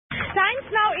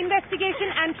investigation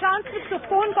and transcripts of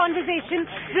phone conversation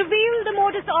reveal the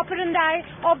modus operandi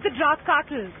of the drug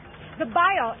cartels. The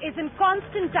buyer is in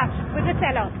constant touch with the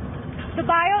seller. The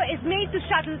buyer is made to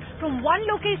shuttle from one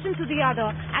location to the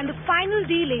other, and the final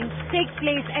dealing takes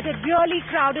place at a really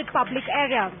crowded public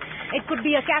area. It could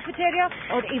be a cafeteria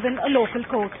or even a local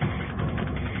court.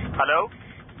 Hello?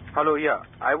 Hello, yeah.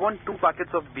 I want 2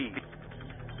 packets of B.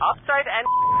 Outside and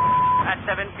at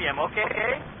 7 p.m.,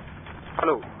 okay?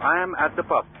 Hello, I am at the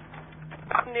pub.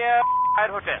 Come near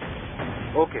our hotel.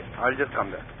 Okay, I'll just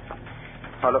come there.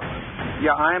 Hello?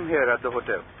 Yeah, I am here at the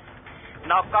hotel.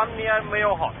 Now come near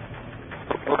Mayo Hall.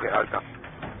 Okay, I'll come.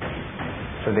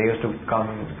 So they used to come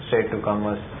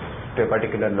us to a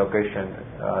particular location,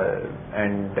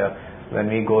 and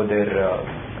when we go there,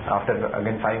 after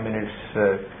again 5 minutes,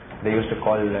 they used to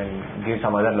call and give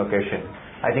some other location.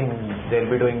 I think they'll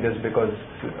be doing this because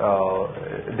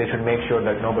they should make sure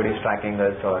that nobody is tracking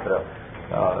us, or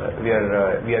we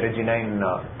are a genuine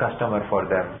customer for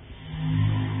them.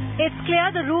 It's clear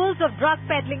the rules of drug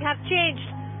peddling have changed.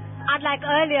 Unlike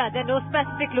earlier, there are no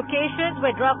specific locations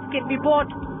where drugs can be bought.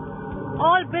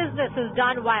 All business is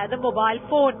done via the mobile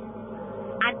phone,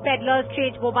 and peddlers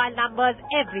change mobile numbers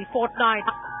every fortnight.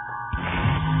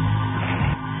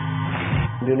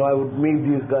 I would meet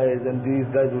these guys, and these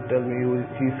guys would tell me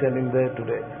he's selling there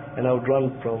today, and I would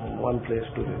run from one place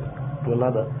to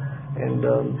another. And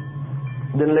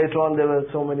then later on, there were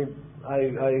so many.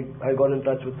 I got in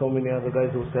touch with so many other guys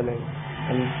who were selling,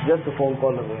 and just a phone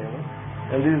call away.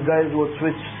 And these guys would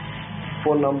switch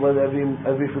phone numbers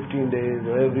every 15 days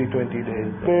or every 20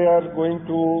 days. They are going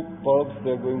to pubs,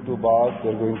 they are going to bars,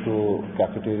 they are going to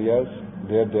cafeterias.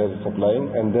 There they are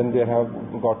supplying, and then they have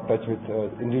got touch with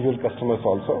individual customers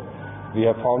also. We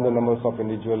have found the numbers of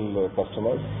individual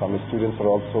customers. Some students are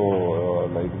also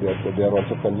they are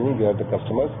also consuming. They are the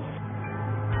customers.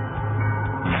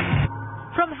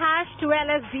 From hash to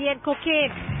LSD and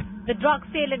cocaine, the drug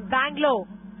sale in Bangalore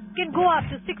can go up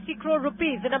to 60 crore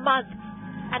rupees in a month.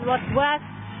 And what's worse,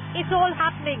 it's all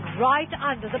happening right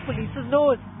under the police's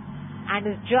nose and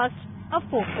is just a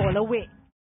phone call away.